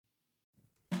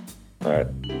All right.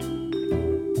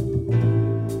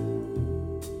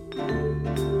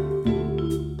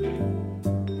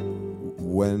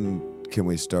 When can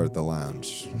we start the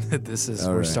lounge? This is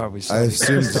All where right. we I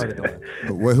assumed started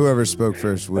the lounge. whoever spoke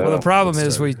first. Well, the problem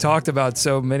is we talked about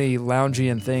so many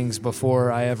loungian things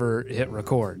before I ever hit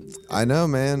record. I know,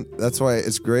 man. That's why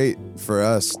it's great for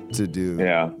us to do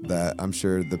Yeah. that. I'm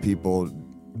sure the people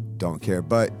don't care.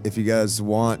 But if you guys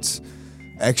want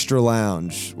extra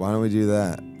lounge, why don't we do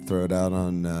that? Throw it out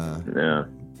on Yeah.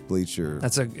 Bleacher.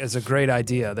 That's a great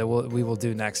idea that we will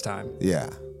do next time. Yeah.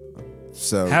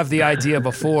 So Have the idea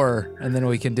before, and then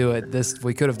we can do it.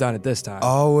 We could have done it this time.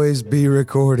 always be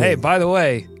recording. Hey, by the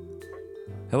way,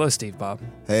 hello, Steve Bob.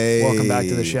 Hey. Welcome back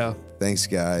to the show. Thanks,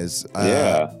 guys.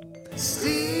 Yeah.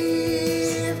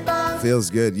 Feels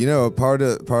good. You know, part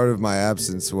of my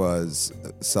absence was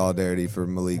solidarity for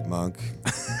Malik Monk.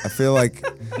 I feel like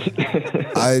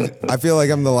I feel like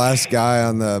I'm the last guy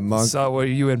on the Monk. So, were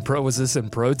you in was this in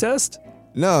protest?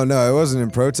 No, it wasn't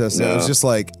in protest. It was No. just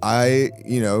like I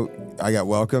got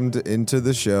welcomed into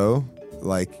the show.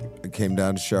 Like I came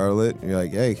down to Charlotte. And you're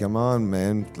like, hey, come on,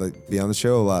 man, like be on the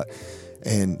show a lot.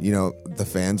 And the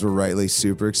fans were rightly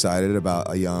super excited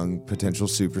about a young potential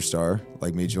superstar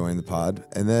like me joining the pod.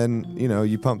 And then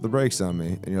you pump the brakes on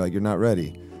me, and you're like, you're not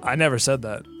ready. I never said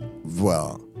that.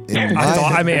 Well,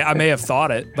 I may have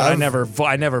thought it, but I never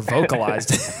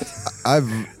vocalized it. I've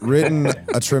written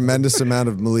a tremendous amount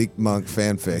of Malik Monk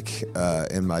fanfic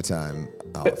in my time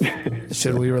off.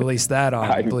 Should we release that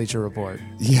on Bleacher Report?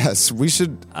 Yes, we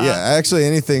should. Yeah, actually,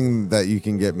 anything that you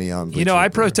can get me on. Bleacher I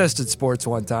Report. protested sports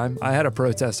one time. I had a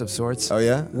protest of sorts. Oh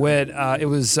yeah. When it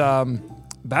was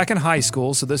back in high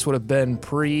school, so this would have been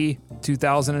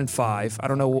pre-2005. I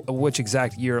don't know which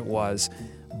exact year it was,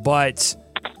 but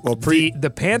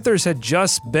the Panthers had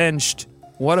just benched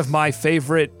one of my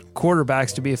favorite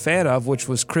quarterbacks to be a fan of, which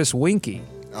was Chris Winkie.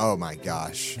 Oh my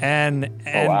gosh. And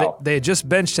wow. they had just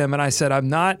benched him, and I said,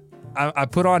 I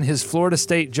put on his Florida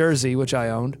State jersey, which I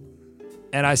owned,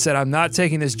 and I said, I'm not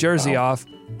taking this jersey off.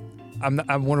 I'm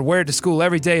going to wear it to school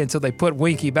every day until they put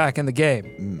Winkie back in the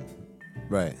game.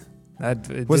 Right. It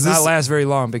did Was not this- last very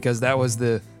long because that was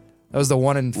the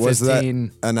 1 in 15. Was that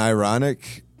an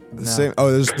ironic? Same. Oh,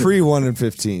 it was pre 1 in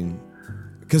 15.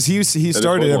 Because he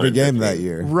started was every 1 in game 15. that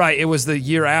year. Right, it was the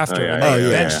year after, Oh, yeah, and they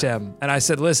yeah, benched him. And I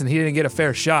said, listen, he didn't get a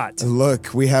fair shot.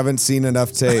 Look, we haven't seen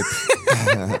enough tape.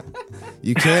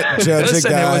 You can't judge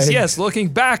Listen, a guy. it was, yes, looking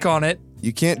back on it,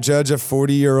 You can't judge a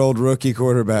 40-year-old rookie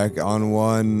quarterback on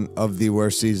one of the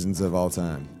worst seasons of all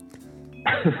time.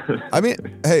 I mean,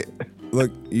 hey,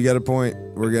 look, you got a point.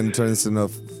 We're going to turn this into a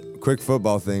quick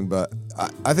football thing, but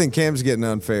I think Cam's getting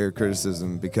unfair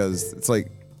criticism because it's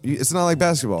like, it's not like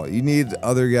basketball. You need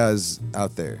other guys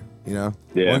out there, Yeah.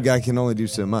 One guy can only do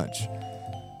so much.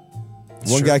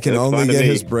 One true. guy can It's only fun to get be.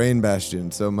 his brain bashed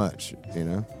in so much,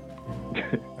 All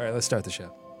right, let's start the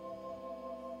show.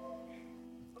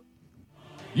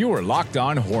 You are Locked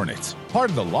On Hornets, part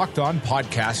of the Locked On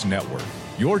Podcast Network.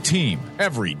 Your team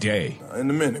every day. In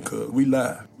a minute, cuz we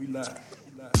live.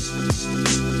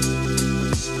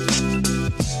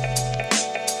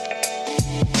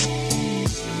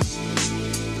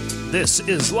 This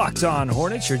is Locked On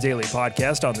Hornets, your daily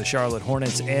podcast on the Charlotte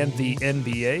Hornets and the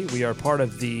NBA. We are part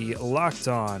of the Locked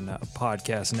On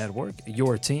Podcast Network,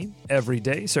 your team every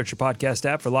day. Search your podcast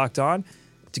app for Locked On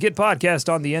to get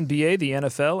podcasts on the NBA, the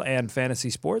NFL, and fantasy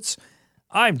sports.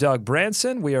 I'm Doug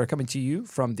Branson. We are coming to you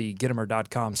from the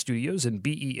Gittimer.com studios in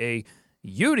BEA,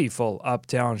 beautiful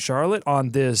uptown Charlotte on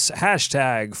this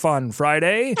hashtag Fun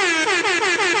Friday.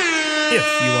 If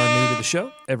you are new to the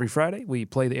show, every Friday we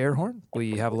play the air horn.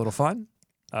 We have a little fun.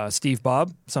 Steve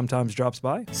Bob sometimes drops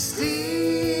by.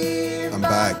 I'm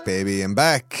back, baby. I'm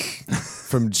back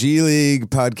from G League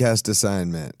podcast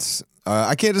assignment.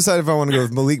 I can't decide if I want to go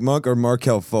with Malik Monk or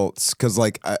Markelle Fultz because,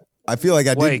 I feel like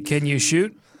I Wait, can you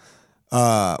shoot?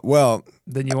 Well,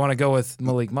 Then you want to go with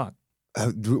Malik Monk.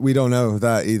 we don't know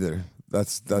that either.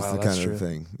 That's the Well, kind that's of true.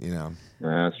 thing,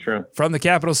 That's true. From the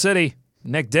capital city,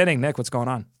 Nick Denning. Nick, what's going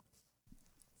on?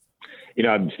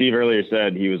 Steve earlier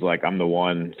said he was like, I'm the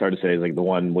one, started to say he's like the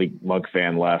one Mug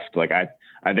fan left. Like,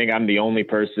 I think I'm the only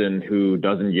person who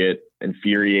doesn't get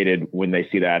infuriated when they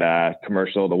see that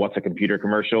commercial, the What's a Computer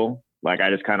commercial. Like, I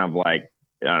just kind of like,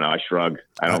 I don't know, I shrug.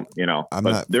 I don't,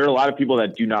 there are a lot of people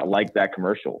that do not like that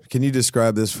commercial. Can you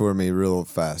describe this for me real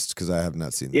fast? Because I have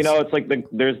not seen this. It's like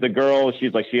there's the girl,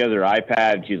 she's like, she has her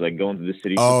iPad. She's like going through the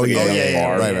city. Oh, she's yeah, looking at yeah,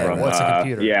 bars right. from, What's a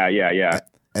Computer? Yeah.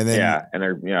 And then, And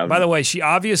they're, By the way,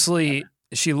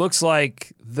 she looks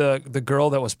like the girl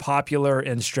that was popular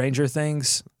in Stranger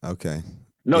Things. okay.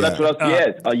 No, Yeah. that's what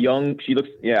else. A young. She looks.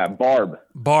 Yeah, Barb.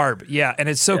 Barb, yeah, and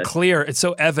it's so clear, it's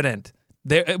so evident.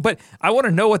 There, but I want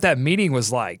to know what that meeting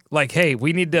was like. Like, hey,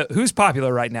 we need to. Who's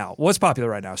popular right now? What's popular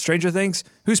right now? Stranger Things.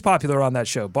 Who's popular on that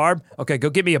show? Barb. Okay, go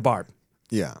get me a Barb.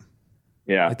 Yeah.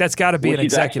 Yeah, Like that's got to be an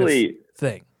she's executive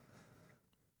thing.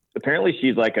 Apparently,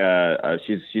 she's like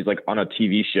she's like on a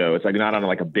TV show. It's like not on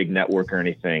like a big network or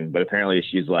anything, but apparently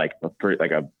she's like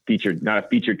a featured, not a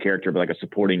featured character, but like a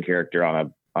supporting character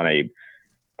on a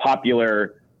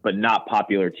popular but not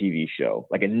popular TV show,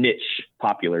 like a niche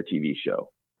popular TV show.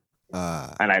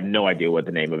 And I have no idea what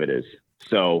the name of it is.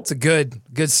 So It's a good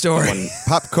story.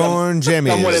 Popcorn Jammies.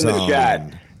 someone in the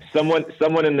chat,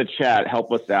 someone in the chat,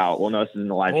 help us out. Well, no, this isn't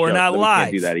a live Or show. not so we live.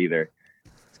 can't do that either.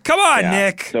 Come on, Yeah.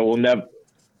 Nick. So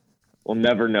we'll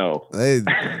never know. Hey,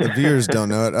 the viewers don't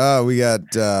know it. Oh, we got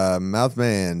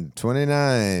Mouthman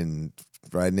 29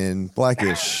 writing in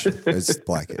Blackish. It's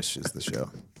Blackish is the show.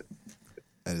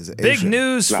 That is Big Asian.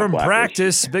 news Not from Blackish.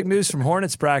 practice. Big news from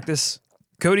Hornets practice.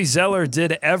 Cody Zeller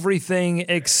did everything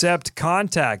except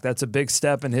contact. That's a big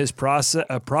step in his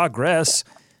progress.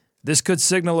 This could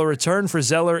signal a return for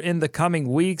Zeller in the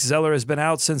coming weeks. Zeller has been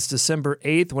out since December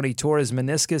 8th when he tore his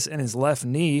meniscus in his left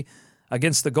knee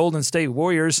against the Golden State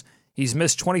Warriors. He's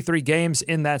missed 23 games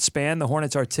in that span. The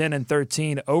Hornets are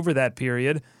 10-13 over that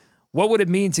period. What would it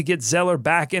mean to get Zeller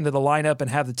back into the lineup and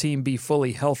have the team be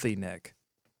fully healthy, Nick?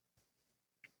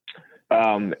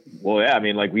 Well, yeah, I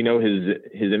mean, like we know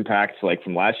his impacts like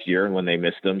from last year when they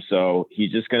missed him. So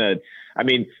he's just I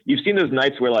mean, you've seen those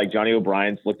nights where like Johnny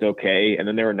O'Brien's looked okay. And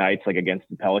then there were nights like against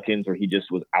the Pelicans where he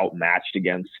just was outmatched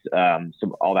against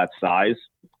all that size.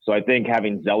 So I think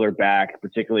having Zeller back,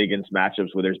 particularly against matchups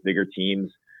where there's bigger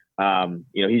teams,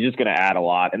 he's just going to add a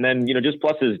lot. And then, just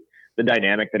plus the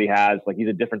dynamic that he has, like he's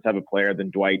a different type of player than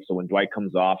Dwight. So when Dwight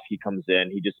comes off, he comes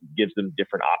in, he just gives them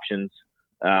different options.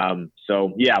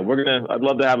 So yeah, I'd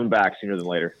love to have him back sooner than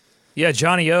later. Yeah,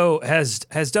 Johnny O has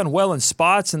done well in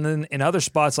spots, and then in other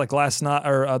spots like last night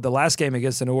or the last game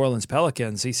against the New Orleans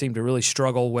Pelicans, he seemed to really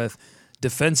struggle with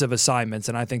defensive assignments,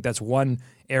 and I think that's one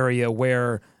area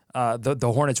where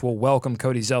the Hornets will welcome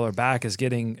Cody Zeller back, is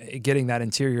getting that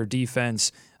interior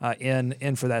defense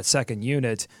in for that second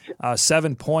unit.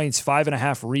 7 points,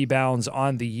 5.5 rebounds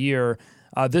on the year.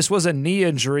 This was a knee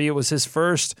injury. It was his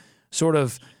first sort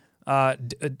of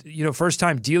first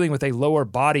time dealing with a lower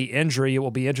body injury. It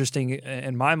will be interesting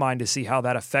in my mind to see how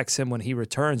that affects him when he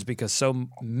returns, because so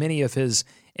many of his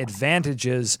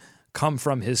advantages come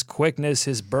from his quickness,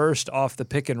 his burst off the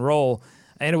pick and roll.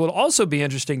 And it will also be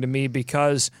interesting to me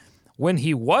because when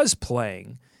he was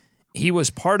playing, he was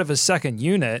part of a second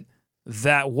unit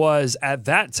that was at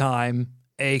that time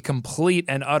a complete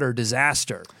and utter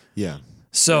disaster. Yeah.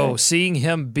 So seeing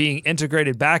him being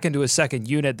integrated back into a second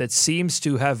unit that seems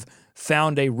to have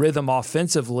found a rhythm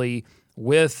offensively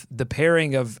with the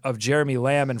pairing of Jeremy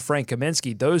Lamb and Frank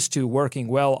Kaminsky, those two working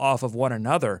well off of one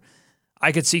another,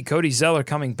 I could see Cody Zeller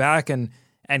coming back and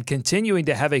continuing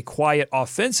to have a quiet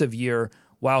offensive year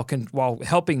while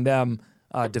helping them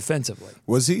defensively.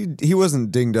 Was he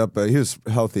wasn't dinged up, but he was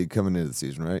healthy coming into the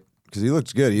season, right? Because he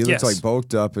looked good. He looked Yes. like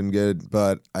bulked up and good,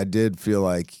 but I did feel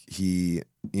like he,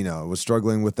 was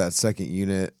struggling with that second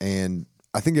unit. And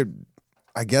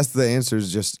I guess the answer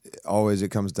is just always it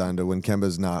comes down to when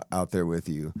Kemba's not out there with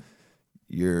you,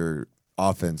 your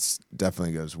offense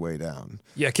definitely goes way down.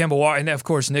 Yeah, Kemba Walker, and of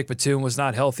course Nick Batum was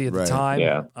not healthy at the Right. time.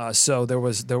 Yeah. So there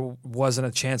wasn't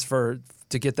a chance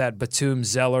to get that Batum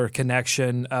Zeller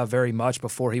connection very much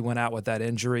before he went out with that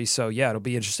injury. So yeah, it'll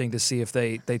be interesting to see if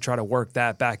they try to work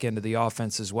that back into the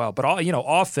offense as well. But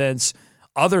offense,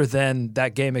 other than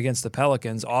that game against the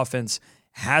Pelicans, offense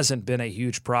hasn't been a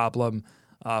huge problem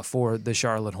for the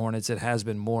Charlotte Hornets. It has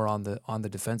been more on the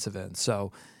defensive end.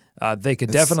 So they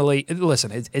could definitely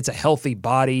listen. It's a healthy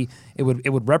body. It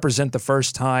would represent the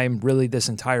first time really this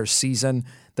entire season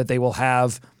that they will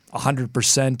have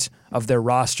 100% of their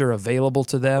roster available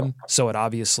to them. So it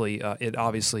obviously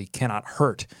cannot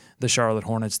hurt the Charlotte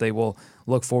Hornets. They will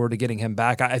look forward to getting him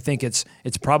back. I think it's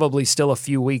probably still a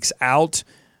few weeks out.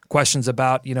 Questions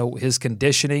about his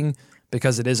conditioning,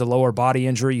 because it is a lower body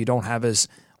injury. You don't have as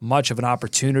much of an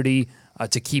opportunity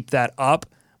to keep that up.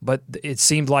 But it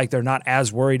seemed like they're not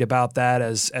as worried about that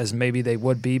as maybe they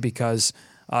would be, because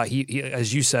he,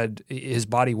 as you said, his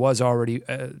body was already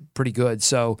pretty good.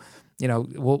 So,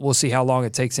 we'll see how long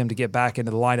it takes him to get back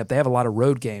into the lineup. They have a lot of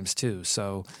road games too,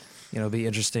 so it'll be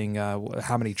interesting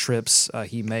how many trips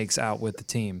he makes out with the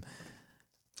team.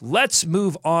 Let's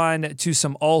move on to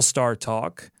some All-Star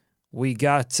talk. We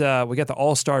got the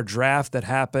All-Star draft that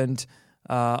happened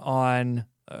on.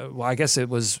 I guess it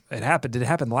happened. Did it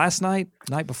happen last night?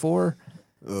 Night before?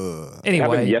 It Anyway,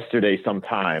 happened yesterday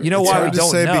sometime. You know It's why we hard to don't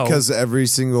say know? because every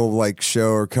single like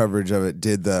show or coverage of it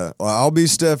did well, I'll be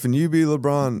Steph and you be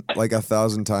LeBron like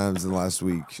 1,000 times in the last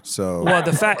week. So Well,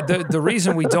 the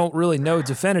reason we don't really know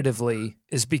definitively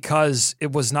is because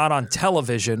it was not on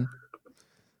television.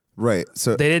 right.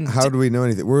 So They didn't how do we know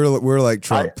anything? We're like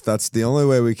Trump. That's the only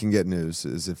way we can get news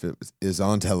is if it is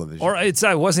on television. Or it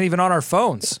wasn't even on our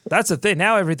phones. That's the thing.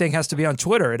 Now everything has to be on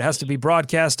Twitter. It has to be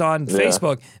broadcast on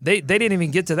Facebook. They didn't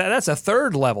even get to that. That's a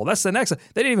third level. That's the next.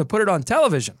 They didn't even put it on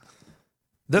television.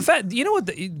 The fact, you know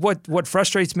what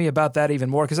frustrates me about that even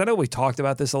more, because I know we talked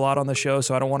about this a lot on the show,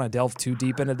 so I don't want to delve too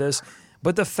deep into this.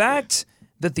 But the fact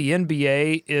that the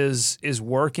NBA is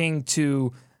working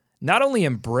to not only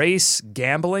embrace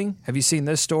gambling. Have you seen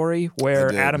this story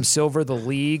where Adam Silver, the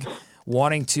league,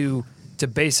 wanting to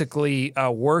basically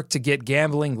work to get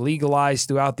gambling legalized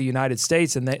throughout the United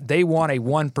States, and they want a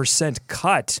 1%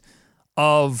 cut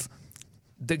of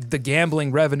the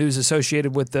gambling revenues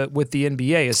associated with the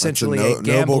NBA. Essentially, a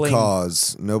gambling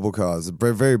noble cause.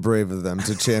 Very brave of them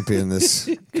to champion this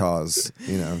cause.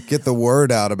 You know, get the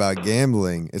word out about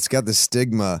gambling. It's got the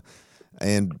stigma,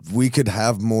 and we could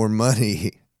have more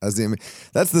money.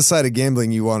 That's the side of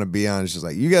gambling you want to be on. It's just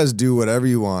like, you guys do whatever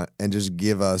you want and just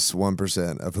give us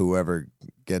 1% of whoever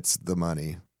gets the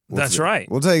money. That's right.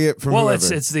 We'll take it from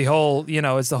whoever. It's the whole,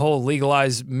 it's the whole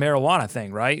legalized marijuana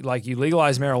thing, right? Like, you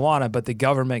legalize marijuana, but the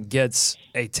government gets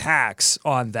a tax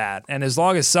on that. And as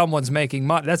long as someone's making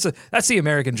money, that's the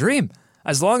American dream.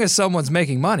 As long as someone's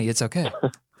making money, it's okay.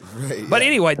 Right, but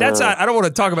anyway, I don't want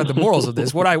to talk about the morals of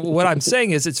this. What I'm saying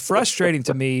is, it's frustrating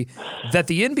to me that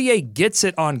the NBA gets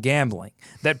it on gambling.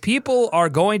 That people are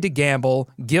going to gamble,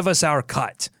 give us our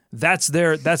cut. That's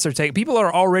their take. People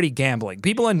are already gambling.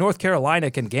 People in North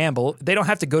Carolina can gamble. They don't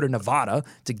have to go to Nevada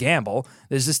to gamble.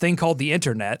 There's this thing called the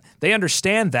internet. They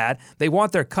understand that. They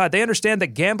want their cut. They understand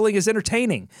that gambling is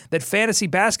entertaining. That fantasy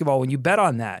basketball, when you bet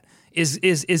on that, is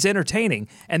entertaining,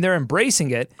 and they're embracing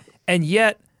it. And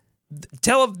yet,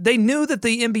 they knew that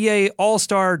the NBA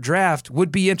All-Star Draft would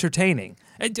be entertaining.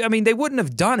 I mean, they wouldn't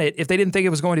have done it if they didn't think it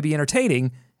was going to be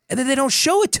entertaining, and then they don't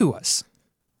show it to us.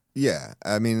 Yeah,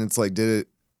 I mean, it's like,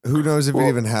 who knows if it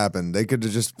even happened? They could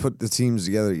have just put the teams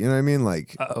together. You know what I mean?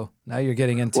 Like, now you're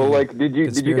getting into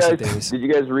did you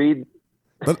guys read?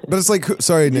 But it's like,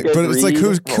 sorry, Nick, but it's like,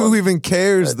 who even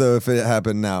cares though if it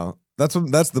happened now?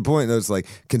 That's the point. Though. It's like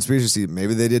conspiracy.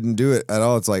 Maybe they didn't do it at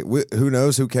all. It's like, who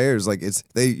knows? Who cares? Like, it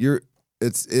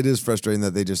is frustrating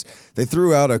that they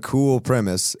threw out a cool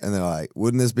premise and they're like,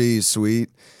 wouldn't this be sweet?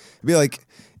 It'd be like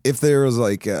if there was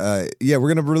like, we're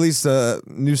gonna release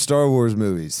new Star Wars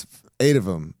movies, 8 of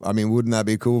them. I mean, wouldn't that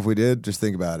be cool if we did? Just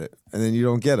think about it. And then you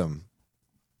don't get them.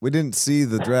 We didn't see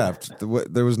the draft.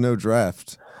 There was no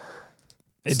draft.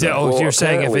 You're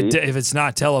saying if it's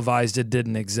not televised, it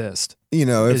didn't exist. You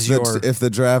know, if the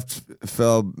draft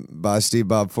fell by Steve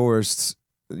Bob Forrest,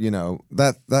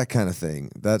 that kind of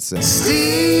thing. That's it.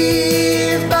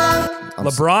 Steve Bob.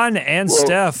 LeBron and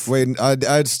Steph. Wait,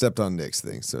 I'd stepped on Nick's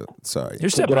thing, so sorry. You're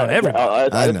stepping on everything.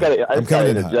 I just got to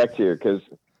interject here because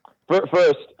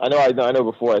first, I know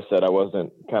before I said I was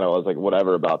like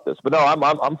whatever about this, but no,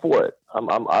 I'm for it.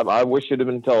 I wish it had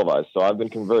been televised, so I've been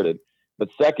converted. But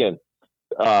second,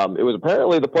 it was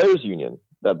apparently the players' union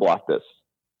that blocked this,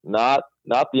 not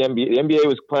the NBA. The NBA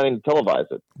was planning to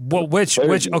televise it. Well, which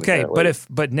okay, apparently.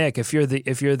 but Nick, if you're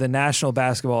the National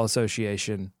Basketball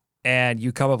Association and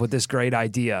you come up with this great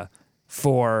idea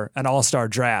for an all-star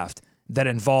draft that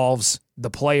involves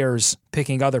the players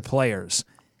picking other players,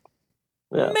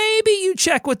 maybe you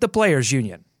check with the players'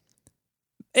 union.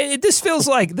 This feels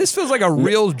like a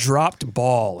real dropped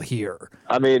ball here.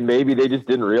 I mean, maybe they just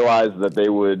didn't realize that they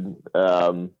would.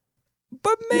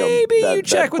 But maybe you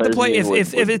check with the play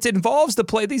if it involves the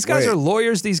play. These guys are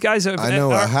lawyers. These guys are. I know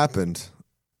what happened.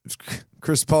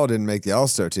 Chris Paul didn't make the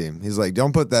All-Star team. He's like,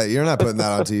 don't put that. You're not putting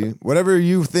that on TV. Whatever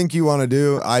you think you want to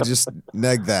do, I just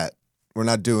neg that. We're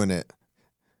not doing it.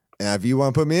 And if you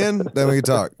want to put me in, then we can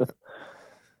talk.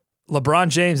 LeBron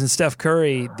James and Steph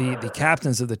Curry, the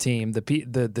captains of the team,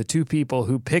 the two people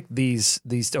who picked these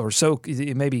or so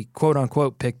maybe quote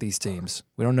unquote picked these teams.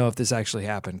 We don't know if this actually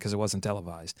happened because it wasn't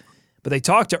televised. But they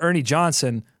talked to Ernie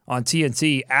Johnson on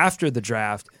TNT after the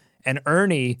draft, and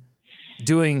Ernie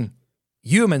doing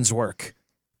humans work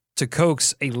to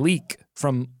coax a leak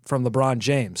from LeBron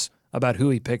James about who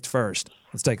he picked first.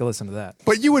 Let's take a listen to that.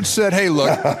 But you had said, hey,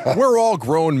 look, we're all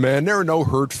grown men. There are no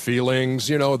hurt feelings,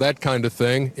 that kind of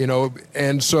thing,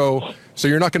 and so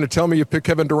you're not going to tell me you picked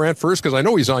Kevin Durant first because I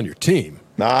know he's on your team.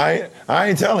 No, I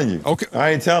ain't telling you. Okay.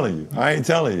 I ain't telling you.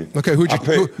 Okay, who'd you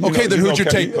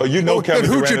take? You know Kevin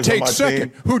Who'd Durant you is take on my second?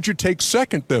 team. Who'd you take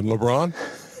second then, LeBron?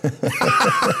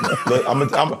 Look, I'm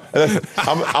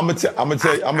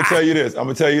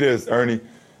gonna tell you this, Ernie.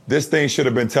 This thing should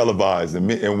have been televised, and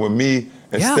when me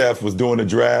and Steph was doing the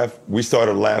draft, we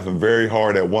started laughing very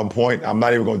hard at one point. I'm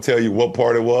not even gonna tell you what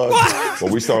part it was,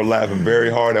 but we started laughing very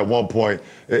hard at one point.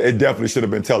 It definitely should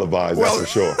have been televised, that's for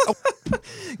sure.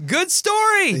 Good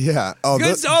story. Yeah.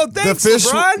 Thanks,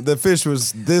 LeBron. The fish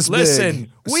was this big.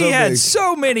 Listen, we had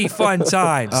so many fun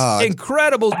times.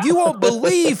 Incredible. You won't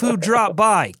believe who dropped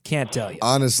by. Can't tell you.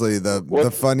 Honestly,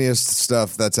 the funniest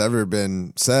stuff that's ever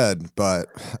been said, but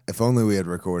if only we had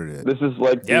recorded it. This is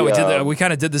like we did. We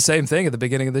kind of did the same thing at the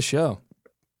beginning of the show.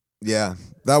 Yeah,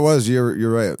 that was you're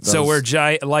right. So we're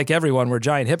giant, like everyone. We're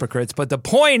giant hypocrites. But the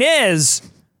point is,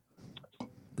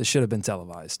 this should have been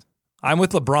televised. I'm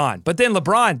with LeBron, but then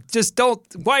LeBron, just don't.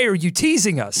 Why are you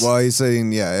teasing us? Well, he's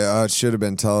saying, it should have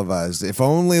been televised. If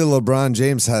only LeBron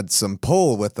James had some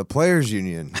pull with the players'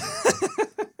 union.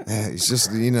 He's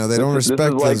just, they don't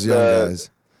respect those young guys.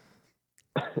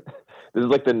 This is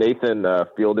like the Nathan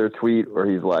Fielder tweet where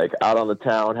he's like out on the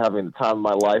town having the time of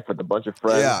my life with a bunch of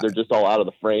friends. Yeah. They're just all out of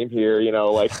the frame here,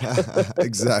 like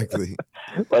Exactly.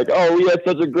 Like, oh, we had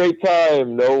such a great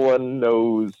time. No one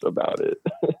knows about it.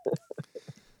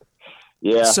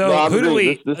 Yeah. So who do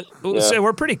we? So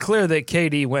we're pretty clear that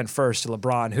KD went first to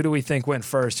LeBron. Who do we think went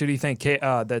first? Who do you think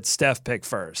that Steph picked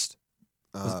first?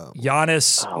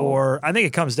 Giannis, or I think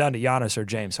it comes down to Giannis or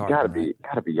James Harden.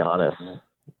 Gotta be Giannis.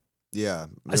 Yeah.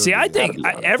 See, I think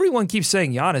everyone keeps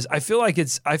saying Giannis. I feel like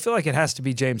it has to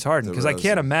be James Harden because I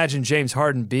can't imagine James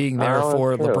Harden being there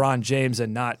for LeBron James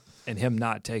and him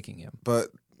not taking him. But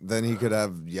then he could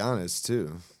have Giannis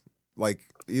too. Like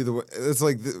either way, it's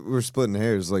like we're splitting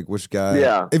hairs. Like which guy?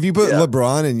 Yeah. If you put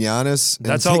LeBron and Giannis, and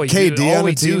that's all we KD do. All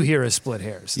we do here is split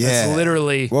hairs. Yeah. That's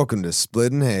literally. Welcome to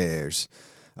splitting hairs.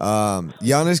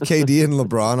 Giannis, KD, and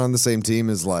LeBron on the same team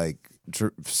is like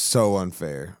so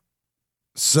unfair.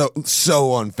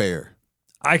 So unfair.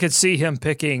 I could see him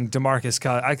picking DeMarcus.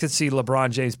 I could see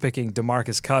LeBron James picking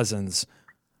DeMarcus Cousins,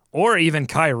 or even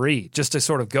Kyrie, just to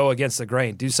sort of go against the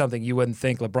grain, do something you wouldn't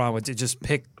think LeBron would do, just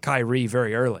pick Kyrie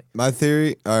very early. My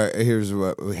theory. All right,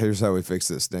 here's how we fix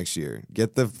this next year.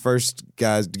 Get the first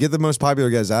guys, get the most popular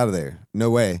guys out of there. No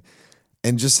way,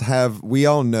 and just we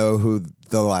all know who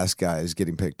the last guys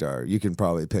getting picked are. You can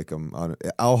probably pick them on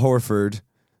Al Horford.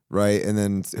 Right, and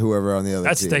then whoever on the other team.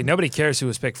 That's the thing. Nobody cares who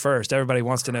was picked first. Everybody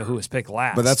wants to know who was picked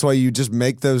last. But that's why you just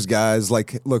make those guys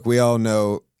like. Look, we all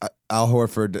know Al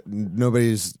Horford.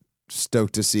 Nobody's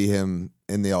stoked to see him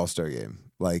in the All-Star game.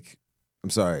 Like, I'm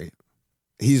sorry,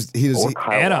 Anna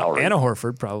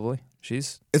Horford probably.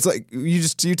 It's like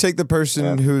you take the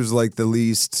person who's like the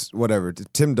least whatever.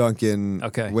 Tim Duncan.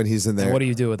 Okay. When he's in there, and what do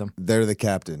you do with him? They're the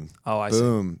captain. Oh, I see.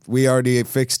 Boom. We already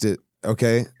fixed it.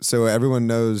 Okay, so everyone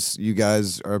knows you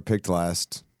guys are picked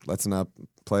last. Let's not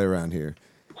play around here.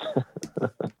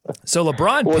 So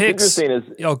LeBron picks.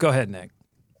 Go ahead, Nick.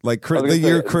 Like the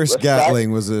year Chris Gatling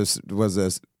was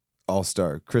a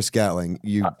all-star. Chris Gatling,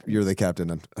 you're the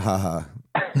captain. Haha.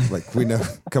 Like we know.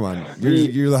 Come on,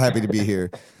 you're happy to be here.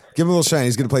 Give him a little shine.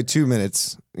 He's going to play 2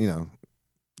 minutes.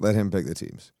 Let him pick the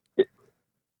teams.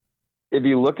 If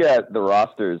you look at the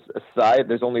rosters,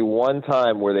 there's only one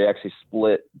time where they actually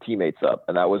split teammates up,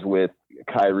 and that was with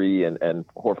Kyrie and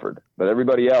Horford. But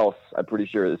everybody else, I'm pretty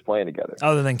sure, is playing together.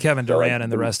 Other than Kevin Durant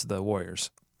and the rest of the Warriors.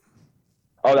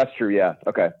 Oh, that's true. Yeah.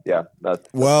 Okay. Yeah. That's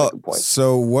well. A good point.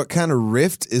 So, what kind of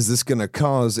rift is this going to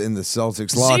cause in the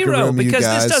Celtics locker room? Zero, because you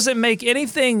guys? This doesn't make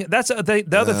anything. That's the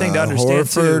other thing to understand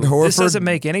too. This doesn't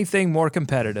make anything more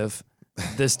competitive.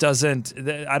 This doesn't.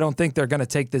 I don't think they're going to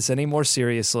take this any more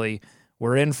seriously.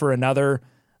 We're in for another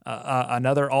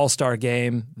All-Star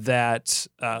game that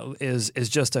is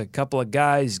just a couple of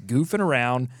guys goofing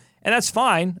around, and that's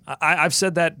fine. I've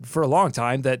said that for a long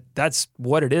time, that's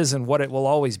what it is and what it will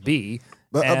always be.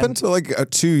 But up until like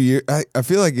 2 years, I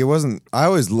feel like it wasn't. I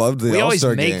always loved the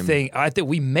All-Star game. I think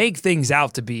we make things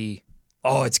out to be,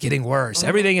 it's getting worse.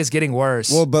 Everything is getting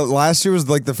worse. Well, but last year was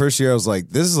like the first year I was like,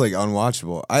 this is like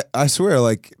unwatchable. I swear,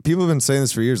 like people have been saying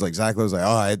this for years. Like Zach Lowe's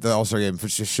like, the All-Star game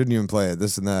shouldn't even play it,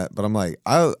 this and that. But I'm like,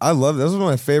 I love it. This was one of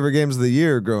my favorite games of the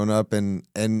year growing up, and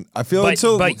I feel I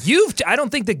don't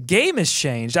think the game has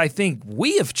changed. I think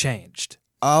we have changed.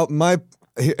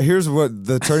 Here's what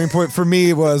the turning point for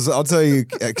me was. I'll tell you,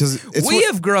 because we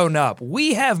have grown up.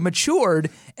 We have matured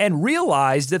and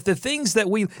realized that the things that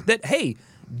hey,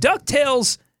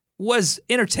 DuckTales was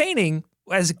entertaining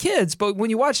as kids, but when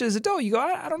you watch it as an adult, you go,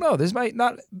 I don't know, this might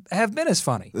not have been as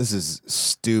funny. This is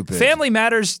stupid. Family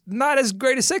Matters, not as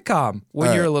great a sitcom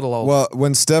when you're a little older. Well,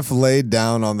 when Steph laid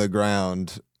down on the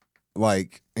ground,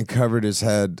 and covered his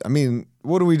head, I mean,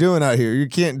 what are we doing out here? You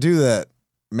can't do that,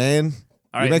 man.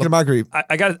 You're making a mockery.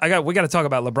 We got to talk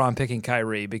about LeBron picking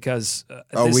Kyrie because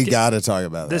we got to talk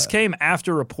about this that. came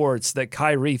after reports that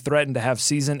Kyrie threatened to have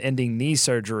season-ending knee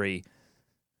surgery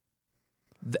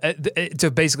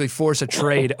to basically force a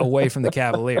trade away from the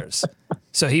Cavaliers.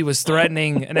 So he was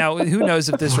threatening. Now, who knows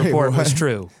if this report was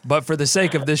true? But for the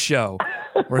sake of this show,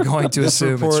 we're going to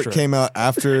assume it's true. This report came out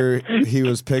after he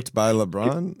was picked by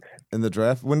LeBron in the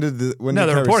draft. When did the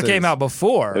report came out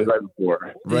before. It was right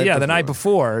before. The night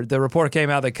before. The report came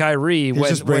out that Kyrie He's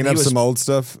just bringing up some old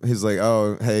stuff. He's like,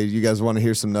 "Oh, hey, you guys want to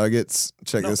hear some nuggets?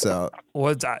 Check this out."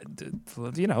 Well,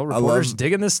 reporters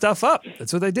digging this stuff up.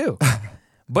 That's what they do.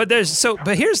 But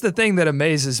here's the thing that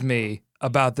amazes me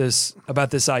about this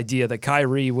idea that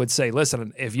Kyrie would say,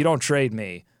 "Listen, if you don't trade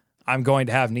me, I'm going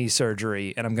to have knee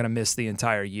surgery and I'm going to miss the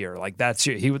entire year." Like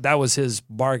that was his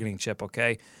bargaining chip,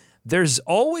 okay? There's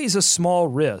always a small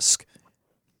risk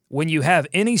when you have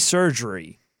any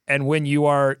surgery and when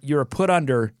you're put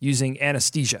under using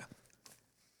anesthesia.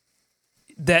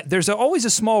 That there's always a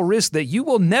small risk that you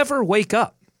will never wake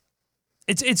up.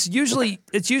 It's usually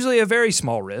a very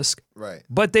small risk. Right.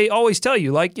 But they always tell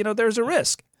you, there's a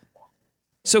risk.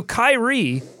 So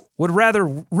Kyrie would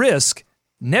rather risk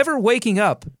never waking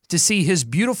up to see his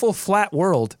beautiful flat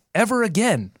world ever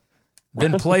again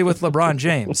than play with LeBron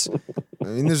James. I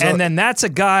mean, then that's a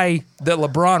guy that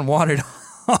LeBron wanted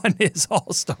on his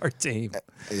all-star team.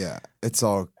 Yeah, it's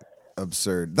all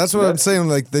absurd. That's what I'm saying.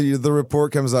 Like the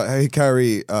report comes out, hey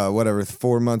Kyrie,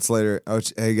 4 months later,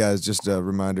 hey guys, just a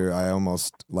reminder, I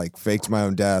almost faked my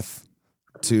own death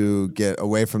to get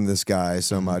away from this guy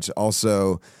so much.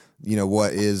 Also,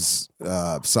 what is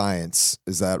science?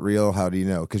 Is that real? How do you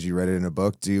know? Because you read it in a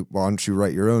book. Why don't you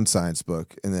write your own science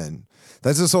book? And then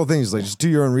that's this whole thing. He's like, just do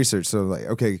your own research. So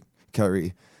okay,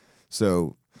 Kyrie.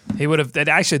 So he would have.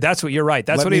 Actually, that's what you're right.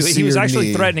 That's what he was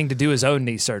actually threatening to do his own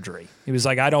knee surgery. He was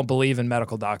like, I don't believe in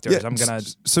medical doctors. Yeah, I'm gonna.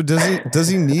 So does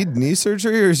he need knee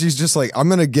surgery, or is he just like, I'm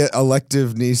gonna get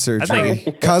elective knee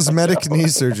surgery, cosmetic knee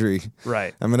surgery?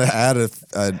 Right. I'm gonna add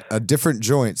a different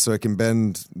joint so I can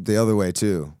bend the other way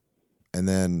too. And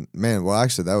then,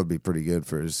 actually, that would be pretty good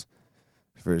for his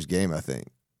game. I think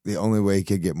the only way he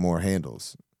could get more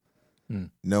handles.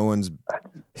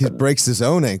 He breaks his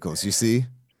own ankles. You see?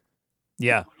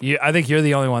 Yeah, I think you're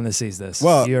the only one that sees this.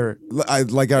 Well, I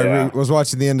was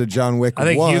watching the end of John Wick 1.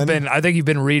 I think you've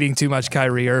been reading too much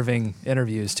Kyrie Irving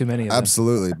interviews, too many of them.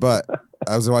 Absolutely, but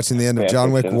I was watching the end of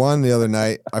John Wick 1 the other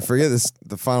night. I forget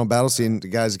the final battle scene. The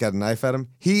guy's got a knife at him.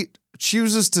 He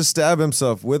chooses to stab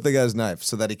himself with the guy's knife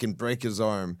so that he can break his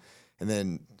arm and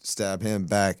then stab him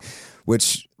back,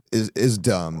 which is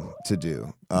dumb to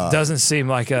do. Doesn't seem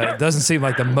like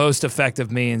the most effective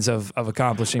means of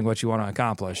accomplishing what you want to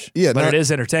accomplish. Yeah, but it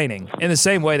is entertaining in the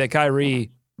same way that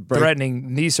Kyrie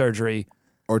threatening knee surgery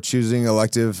or choosing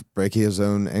elective breaking his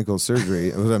own ankle surgery.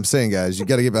 What I'm saying, guys, you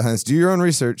got to get behind this. Do your own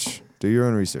research.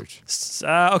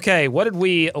 Okay, what did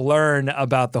we learn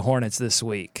about the Hornets this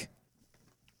week?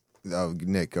 Oh,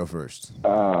 Nick, go first.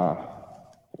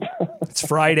 It's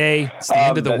Friday. It's the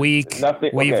end of the week.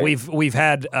 We've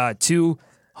had 2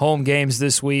 home games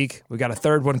this week. We got a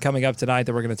third one coming up tonight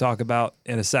that we're going to talk about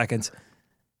in a second.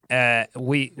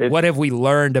 What have we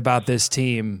learned about this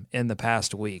team in the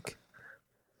past week?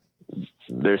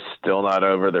 They're still not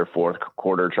over their fourth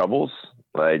quarter troubles.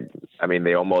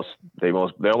 They almost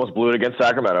blew it against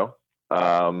Sacramento.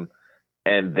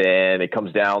 And then it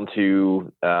comes down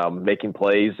to making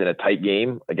plays in a tight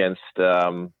game against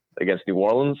New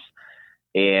Orleans,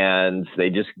 and they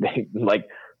just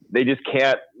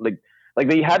can't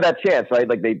they had that chance, right?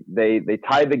 Like they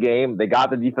tied the game, they got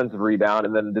the defensive rebound,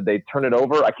 and then did they turn it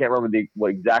over? I can't remember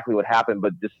exactly what happened,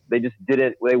 but they just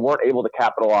didn't. They weren't able to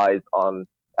capitalize on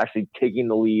actually taking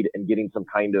the lead and getting some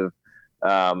kind of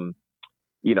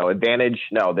advantage.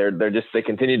 No, they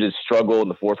continue to struggle in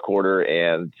the fourth quarter,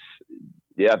 and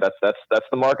yeah, that's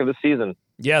the mark of the season.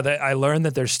 Yeah, I learned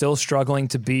that they're still struggling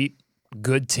to beat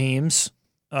good teams,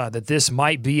 that this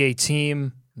might be a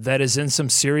team that is in some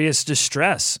serious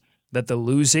distress, that the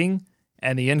losing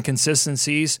and the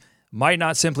inconsistencies might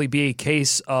not simply be a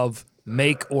case of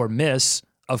make or miss,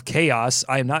 of chaos.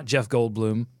 I am not Jeff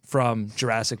Goldblum from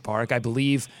Jurassic Park. I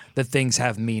believe that things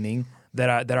have meaning,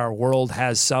 that our world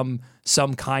has some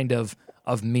kind of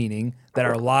meaning, that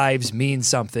our lives mean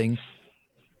something.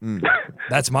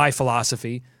 That's my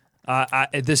philosophy.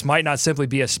 This might not simply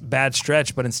be a bad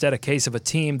stretch, but instead a case of a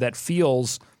team that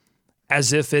feels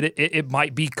as if it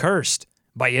might be cursed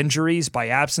by injuries, by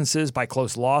absences, by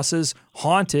close losses,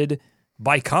 haunted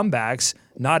by comebacks,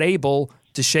 not able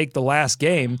to shake the last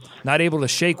game, not able to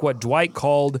shake what Dwight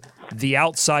called the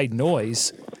outside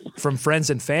noise from friends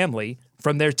and family,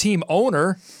 from their team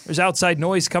owner. There's outside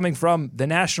noise coming from the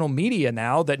national media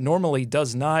now that normally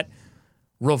does not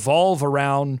revolve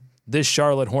around this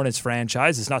Charlotte Hornets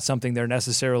franchise. It's not something they're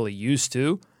necessarily used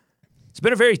to. It's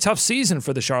been a very tough season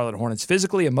for the Charlotte Hornets,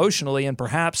 physically, emotionally, and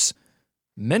perhaps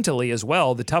mentally as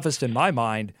well, the toughest in my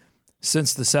mind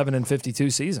since the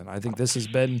 7-52 season. I think this has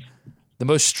been the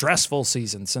most stressful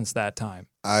season since that time.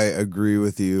 I agree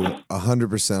with you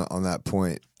 100% on that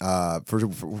point.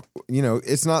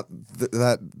 It's not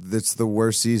that it's the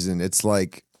worst season. It's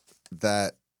like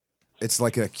that. It's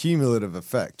like a cumulative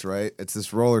effect, right? It's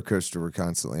this roller coaster we're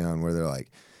constantly on where they're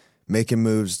like making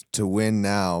moves to win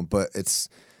now, but it's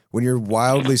when you're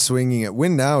wildly swinging it.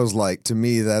 Win now is like, to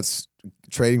me, that's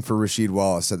trading for Rasheed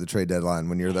Wallace at the trade deadline.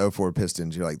 When you're the 04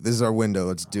 Pistons, you're like, this is our window.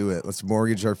 Let's do it. Let's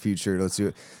mortgage our future. Let's do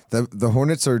it. The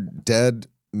Hornets are dead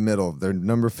middle. They're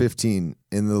number 15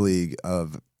 in the league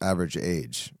of average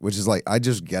age, which is like, I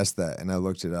just guessed that and I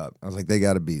looked it up. I was like, they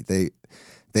got to be.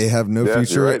 They have no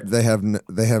future. Right. They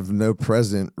have no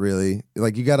present, really.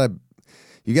 Like you gotta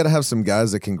have some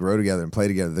guys that can grow together and play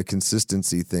together. The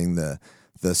consistency thing, the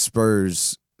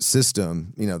Spurs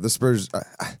system, the Spurs.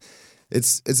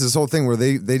 It's this whole thing where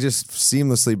they just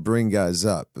seamlessly bring guys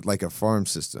up like a farm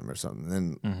system or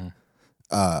something.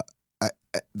 And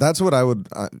that's what I would.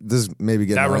 This maybe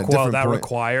get that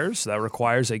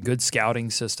requires a good scouting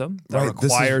system. That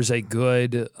requires a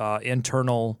good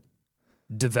internal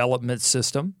development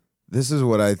system. This is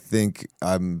what I think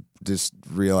I'm just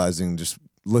realizing, just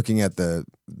looking at the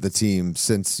team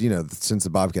since the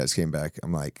Bobcats came back.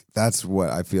 I'm like, that's what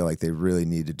I feel like they really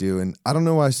need to do. And I don't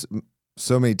know why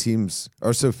so many teams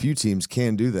or so few teams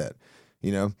can do that,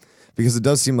 because it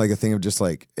does seem like a thing of just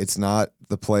like, it's not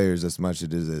the players as much as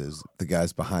it is the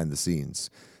guys behind the scenes.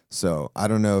 So I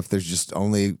don't know if there's just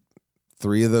only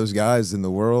 3 of those guys in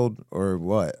the world or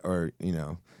what, or,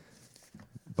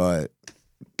 but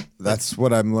that's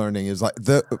what I'm learning is like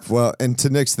and to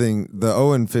Nick's thing, the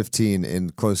 0-15 in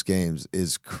close games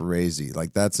is crazy.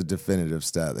 Like that's a definitive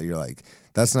stat that you're like,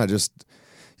 that's not just,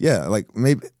 like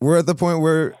maybe we're at the point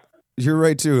where you're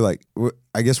right too. Like,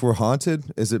 I guess we're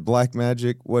haunted. Is it black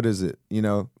magic? What is it?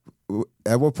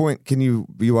 At what point can you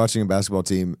be watching a basketball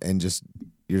team and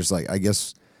you're just like, I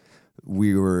guess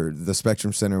the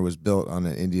Spectrum Center was built on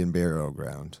an Indian burial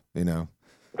ground, And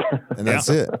that's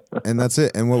it. And that's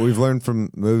it. And what we've learned from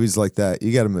movies like that,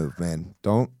 you got to move, man.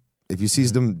 If you see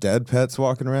some dead pets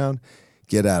walking around,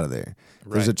 get out of there.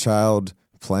 Right. There's a child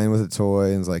playing with a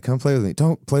toy and is like, come play with me.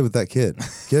 Don't play with that kid.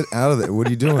 Get out of there. What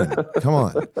are you doing? Come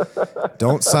on.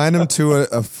 Don't sign him to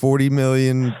a $40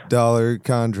 million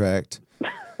contract.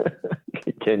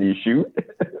 Can you shoot?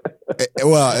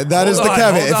 Well, that is the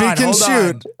caveat. If he can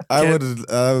shoot,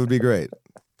 that would be great.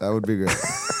 That would be great.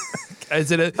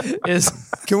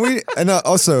 Can we? And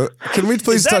also, can we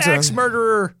please touch on axe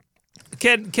murderer?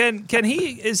 Can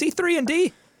he? Is he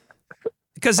 3-and-D?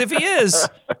 Because if he is,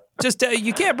 just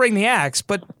you can't bring the axe.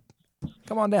 But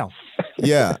come on down.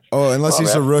 Yeah. Oh, unless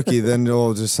he's a rookie, then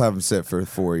you'll just have him sit for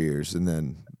 4 years and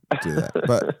then do that.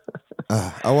 But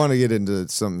I want to get into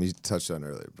something you touched on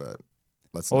earlier, but.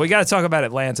 We got to talk about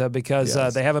Atlanta because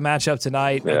they have a matchup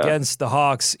tonight against the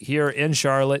Hawks here in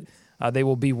Charlotte. They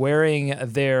will be wearing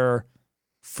their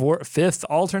fifth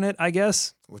alternate, I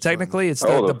guess. Technically, it's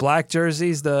the black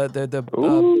jerseys, the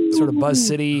sort of Buzz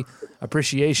City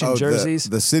appreciation jerseys.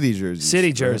 The city jerseys.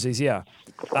 City jerseys, right?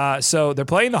 Yeah. So they're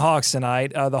playing the Hawks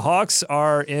tonight. The Hawks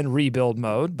are in rebuild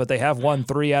mode, but they have won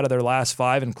 3 out of their last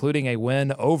 5, including a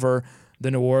win over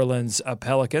the New Orleans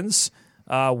Pelicans.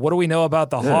 What do we know about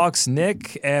the Hawks,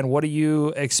 Nick, and what do you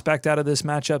expect out of this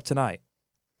matchup tonight?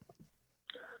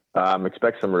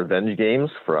 Expect some revenge games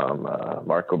from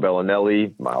Marco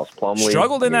Bellinelli, Miles Plumlee.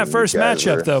 Struggled in that first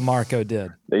matchup, though, Marco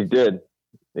did. He did.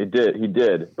 He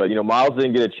did. But, Miles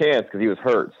didn't get a chance because he was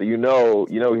hurt. So,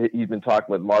 he's been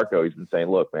talking with Marco. He's been saying,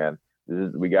 look, man,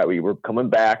 we're coming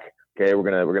back. Okay, we're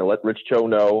gonna let Rich Cho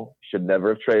know. Should never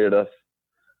have traded us.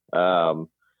 I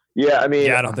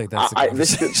don't think that's the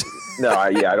conversation.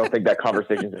 I don't think that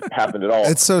conversation happened at all.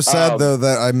 It's so sad though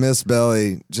that I miss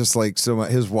Belly just like so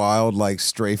much. His wild like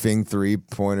strafing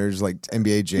 3-pointers, like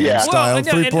NBA Jam style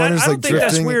 3-pointers. I don't think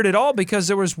that's weird at all because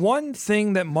there was one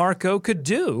thing that Marco could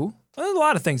do. Well, a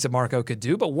lot of things that Marco could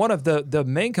do, but one of the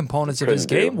main components of his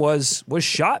game was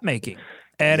shot making.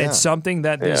 And it's something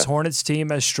that this Hornets team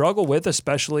has struggled with,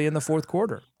 especially in the fourth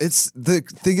quarter. It's the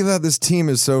thing about this team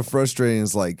is so frustrating.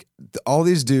 Is like all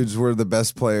these dudes were the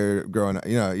best player growing up.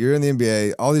 You know, you're in the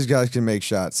NBA. All these guys can make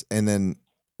shots, and then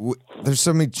there's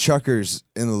so many chuckers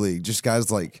in the league. Just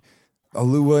guys like a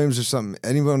Lou Williams or something.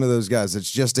 Any one of those guys that's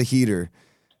just a heater.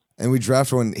 And we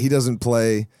draft one. He doesn't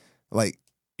play. Like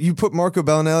you put Marco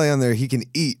Bellinelli on there, he can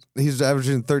eat. He's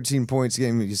averaging 13 points a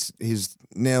game. He's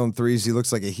nailing threes. He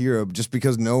looks like a hero just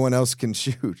because no one else can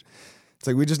shoot. It's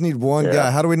like we just need one guy.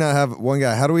 How do we not have one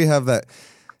guy? How do we have that?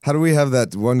 How do we have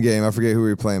that one game? I forget who we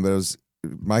were playing, but it was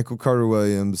Michael Carter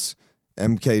Williams,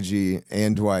 MKG,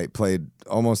 and Dwight played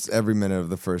almost every minute of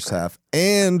the first half,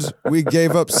 and we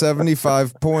gave up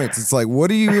 75 points. It's like, what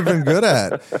are you even good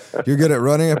at? You're good at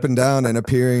running up and down and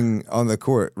appearing on the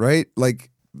court, right?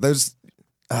 Like, there's.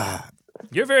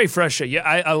 You're very frustrated.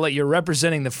 You're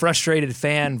representing the frustrated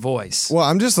fan voice. Well,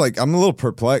 I'm just like, I'm a little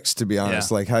perplexed, to be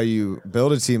honest, like how you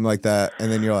build a team like that,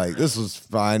 and then you're like, this was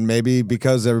fine, maybe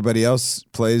because everybody else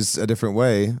plays a different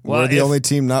way. We're the only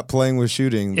team not playing with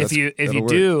shooting. If you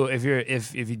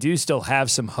do still have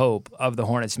some hope of the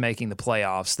Hornets making the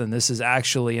playoffs, then this is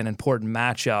actually an important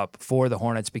matchup for the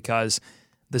Hornets because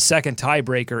the second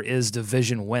tiebreaker is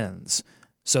division wins.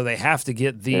 So they have to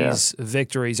get these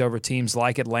victories over teams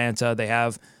like Atlanta. They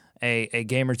have a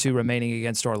game or two remaining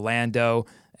against Orlando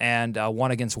and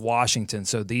one against Washington.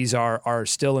 So these are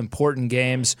still important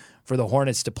games for the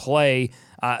Hornets to play.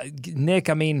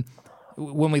 Nick, I mean,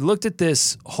 when we looked at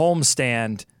this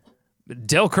homestand,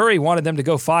 Del Curry wanted them to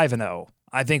go 5-0.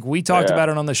 I think we talked about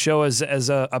it on the show as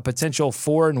a potential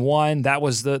 4-1. That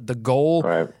was the goal.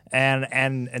 Right.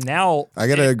 And now I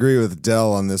got to agree with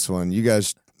Del on this one. You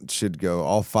guys should go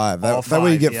all five. That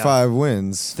way you get 5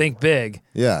 wins. Think big.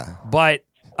 Yeah. But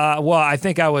I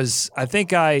think I was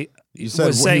saying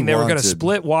they were going to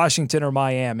split Washington or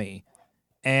Miami,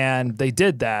 and they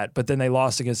did that, but then they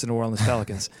lost against the New Orleans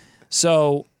Pelicans.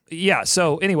 So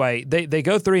anyway, they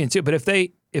go 3-2, but if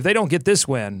they don't get this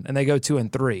win and they go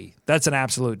 2-3, that's an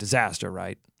absolute disaster,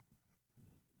 right?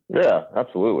 Yeah,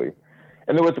 absolutely.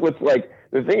 And then with like,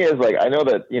 the thing is, like, I know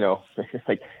that, you know,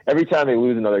 like every time they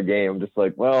lose another game, I'm just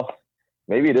like, well,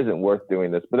 maybe it isn't worth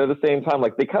doing this. But at the same time,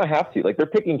 like, they kind of have to. Like, they're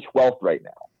picking 12th right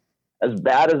now. As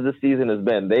bad as the season has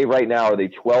been, they right now are the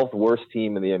 12th worst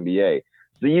team in the NBA.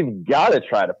 So you've got to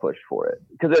try to push for it.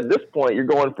 Because at this point, you're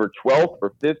going for 12th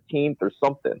or 15th or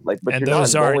something. Like, but and you're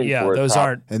those not aren't, going for those top.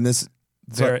 aren't. And this.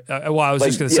 I was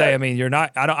just going to say, I mean, you're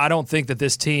not. I don't think that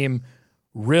this team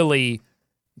really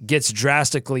gets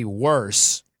drastically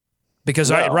worse.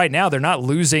 Because right now they're not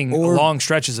losing long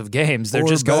stretches of games. They're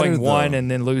just going one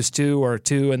and then lose 2 or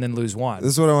 2 and then lose 1.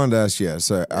 This is what I wanted to ask you.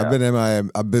 So I've been MIA.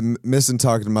 I've been missing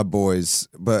talking to my boys,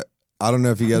 but I don't know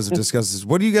if you guys have discussed this.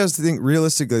 What do you guys think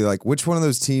realistically? Like, which one of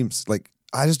those teams? Like,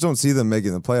 I just don't see them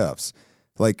making the playoffs.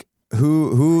 Like,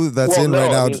 who that's right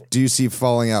now? Do you see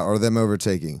falling out or them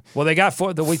overtaking? Well, they got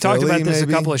 4. We talked about this a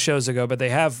couple of shows ago, but they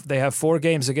have 4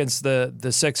 games against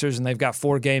the Sixers, and they've got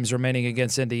 4 games remaining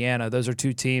against Indiana. Those are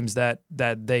 2 teams that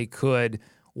they could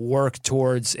work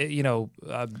towards,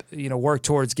 work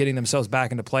towards getting themselves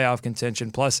back into playoff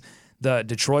contention. Plus, the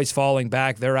Detroit's falling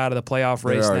back; they're out of the playoff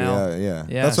race now. Yeah.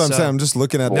 That's what I'm saying. I'm just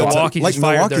looking at Milwaukee. Like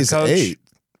Milwaukee's their coach. 8.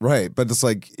 Right, but it's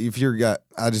like if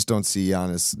I just don't see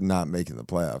Giannis not making the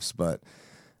playoffs. But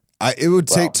it would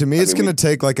take it's going to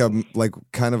take like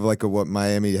kind of what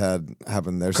Miami had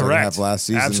happen their second half last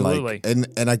season. Absolutely, and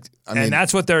I mean, and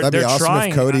that's what they're awesome trying.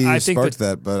 If Cody I think sparked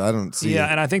that, but I don't see. Yeah,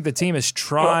 it. and I think the team is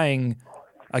trying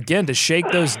again to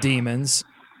shake those demons,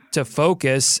 to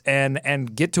focus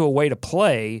and get to a way to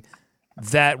play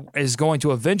that is going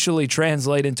to eventually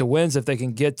translate into wins if they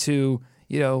can get to.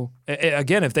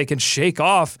 Again, if they can shake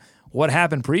off what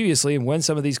happened previously and win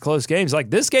some of these close games. Like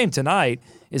this game tonight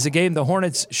is a game the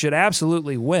Hornets should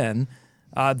absolutely win.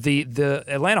 The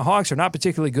Atlanta Hawks are not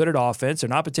particularly good at offense. They're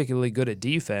not particularly good at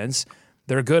defense.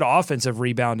 They're a good offensive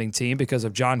rebounding team because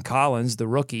of John Collins, the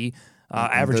rookie,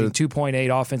 averaging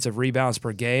 2.8 offensive rebounds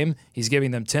per game. He's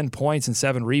giving them 10 points and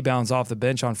 7 rebounds off the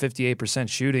bench on 58%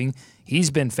 shooting. He's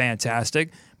been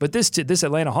fantastic. But this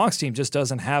Atlanta Hawks team just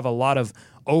doesn't have a lot of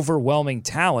overwhelming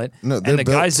talent. No, and the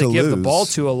guys that give lose. the ball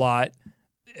to a lot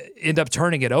end up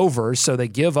turning it over, so they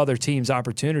give other teams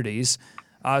opportunities.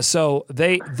 So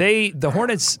the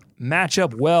Hornets match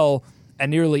up well at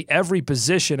nearly every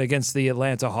position against the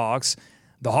Atlanta Hawks.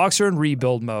 The Hawks are in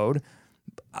rebuild mode.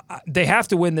 They have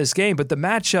to win this game, but the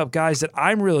matchup, guys, that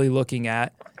I'm really looking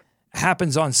at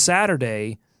happens on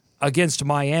Saturday against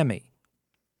Miami.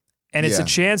 And it's a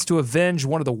chance to avenge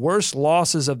one of the worst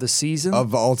losses of the season.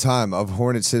 Of all time, of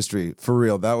Hornets history. For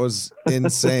real. That was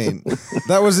insane.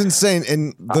 That was insane.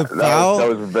 And the foul.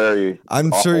 That was very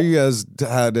I'm awful. sure you guys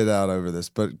had it out over this,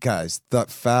 but guys, that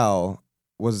foul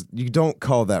was, you don't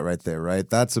call that right there, right?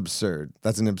 That's absurd.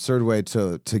 That's an absurd way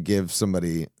to give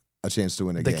somebody a chance to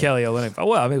win a game. The Kelly Olynyk foul.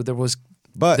 Well, I mean, there was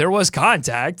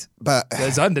contact. But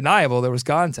It's undeniable there was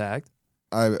contact.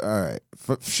 all right,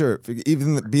 sure.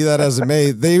 Even be that as it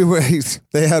may, they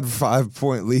had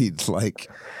 5-point lead.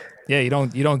 Like, Yeah, you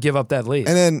don't give up that lead.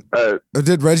 and then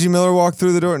did Reggie Miller walk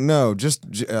through the door? No, just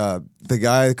the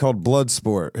guy called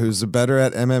Bloodsport, who's better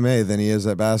at MMA than he is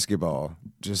at basketball.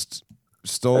 Just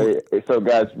stole. Hey, so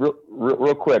guys,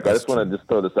 real quick, I just want to just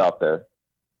throw this out there.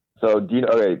 So do you know?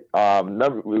 Okay,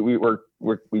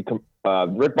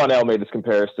 Rick Bonnell made this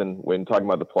comparison when talking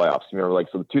about the playoffs. You remember, like,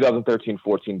 so the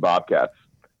 2013-14 Bobcats,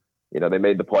 they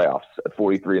made the playoffs at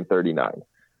 43-39.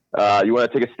 You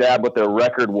want to take a stab what their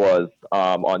record was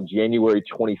on January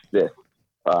 25th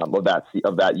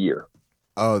of that year?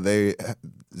 Oh, they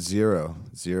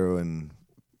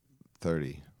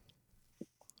 0-30.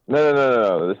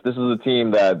 No. This is a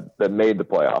team that made the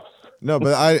playoffs. No,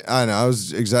 but I know I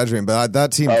was exaggerating, but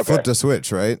that team Okay. flipped a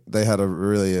switch, right? They had a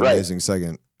really amazing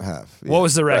second half. Yeah. What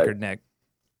was the record, Nick?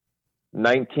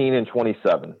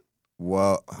 19-27.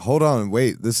 Well, hold on,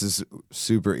 wait. This is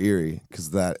super eerie because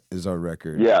that is our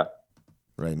record. Yeah,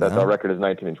 right now. that's our record is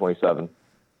 19-27.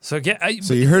 So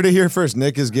So you heard it here first.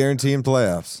 Nick is guaranteeing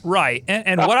playoffs. right,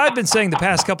 and what I've been saying the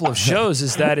past couple of shows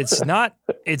is that it's not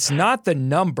the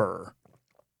number.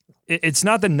 It's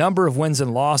not the number of wins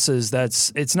and losses.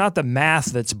 It's not the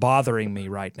math that's bothering me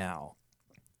right now.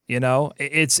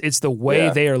 It's the way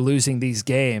they are losing these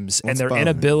games and their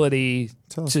inability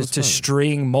to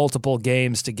string multiple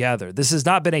games together. This has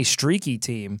not been a streaky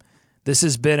team. This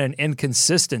has been an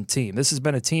inconsistent team. This has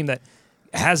been a team that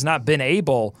has not been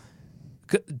able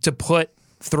to put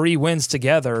 3 wins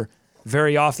together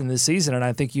very often this season, and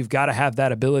I think you've got to have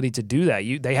that ability to do that.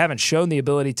 They haven't shown the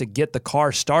ability to get the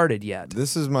car started yet.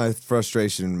 This is my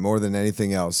frustration more than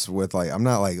anything else with, like, I'm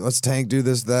not like, let's tank, do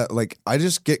this, that. Like, I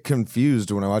just get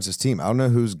confused when I watch this team. I don't know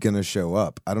who's going to show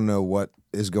up. I don't know what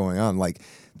is going on. Like,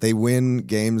 they win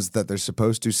games that they're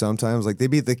supposed to sometimes. Like, they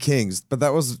beat the Kings, but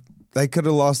they could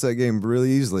have lost that game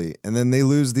really easily. And then they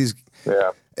lose these.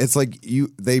 Yeah. It's like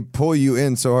they pull you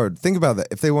in so hard. Think about that.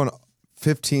 If they won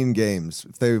 15 games,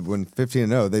 if they win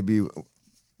 15-0, they'd be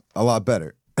a lot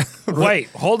better. Wait,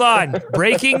 hold on.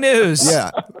 Breaking news.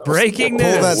 Yeah. Breaking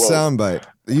news. Pull that soundbite.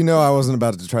 I wasn't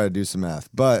about to try to do some math,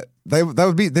 but they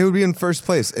would be in first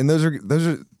place. And those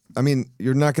are I mean,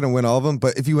 you're not going to win all of them,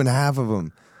 but if you win half of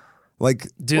them, like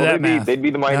math. They'd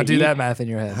be the Miami Now do Heat. that math in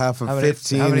your head. Half of How many-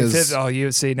 15 how many is- Oh,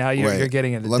 you see now you're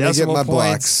getting into let me get decimal my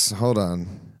points. blocks. Hold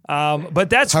on. But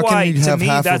that's How can why, you to have me,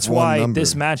 half that's of one why number?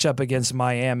 this matchup against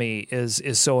Miami is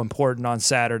so important on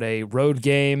Saturday. Road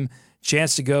game,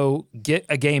 chance to go get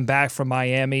a game back from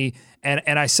Miami.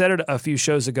 And I said it a few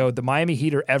shows ago, the Miami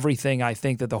Heat are everything I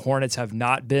think that the Hornets have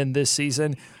not been this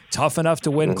season. Tough enough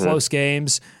to win close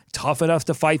games, tough enough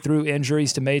to fight through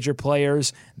injuries to major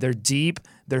players. They're deep,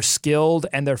 they're skilled,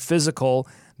 and they're physical.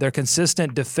 They're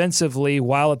consistent defensively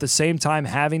while at the same time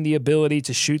having the ability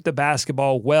to shoot the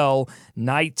basketball well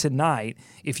night to night.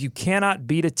 If you cannot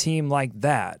beat a team like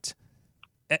that,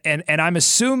 and I'm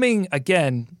assuming,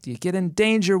 again, you get in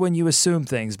danger when you assume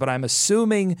things, but I'm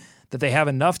assuming that they have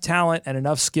enough talent and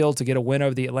enough skill to get a win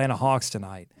over the Atlanta Hawks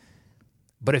tonight.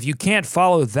 But if you can't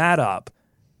follow that up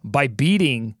by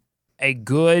beating a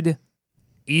good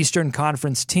Eastern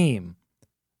Conference team,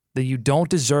 that you don't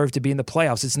deserve to be in the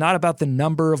playoffs. It's not about the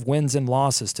number of wins and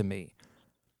losses to me,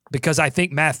 because I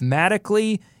think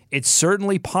mathematically it's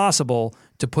certainly possible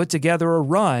to put together a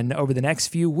run over the next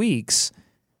few weeks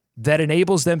that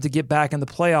enables them to get back in the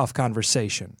playoff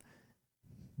conversation.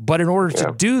 But in order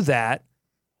to do that,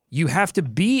 you have to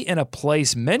be in a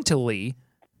place mentally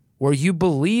where you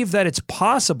believe that it's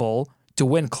possible to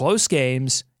win close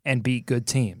games and beat good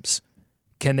teams.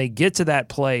 Can they get to that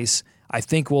place? I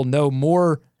think we'll know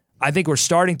more. I think we're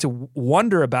starting to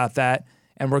wonder about that,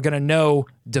 and we're going to know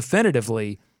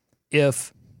definitively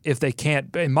if they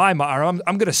can't. In my mind,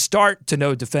 I'm going to start to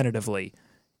know definitively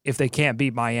if they can't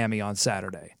beat Miami on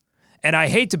Saturday. And I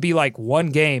hate to be like one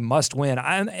game must win.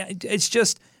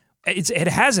 It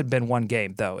hasn't been one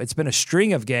game though. It's been a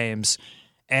string of games,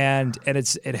 and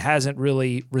it hasn't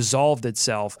really resolved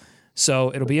itself.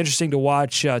 So it'll be interesting to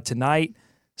watch tonight.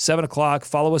 7 o'clock.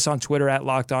 Follow us on Twitter at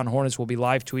Locked On Hornets. We'll be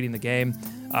live tweeting the game.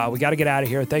 We got to get out of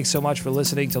here. Thanks so much for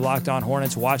listening to Locked On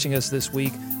Hornets, watching us this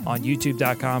week on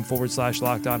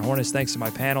youtube.com/Locked On Hornets. Thanks to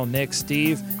my panel, Nick,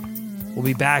 Steve. We'll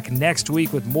be back next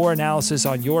week with more analysis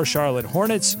on your Charlotte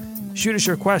Hornets. Shoot us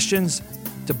your questions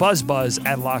to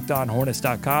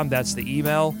buzzbuzz@lockedonhornets.com. That's the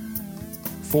email.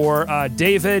 For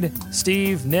David,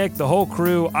 Steve, Nick, the whole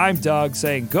crew, I'm Doug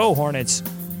saying go Hornets,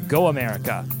 go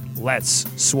America. Let's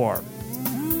swarm.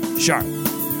 Sharp.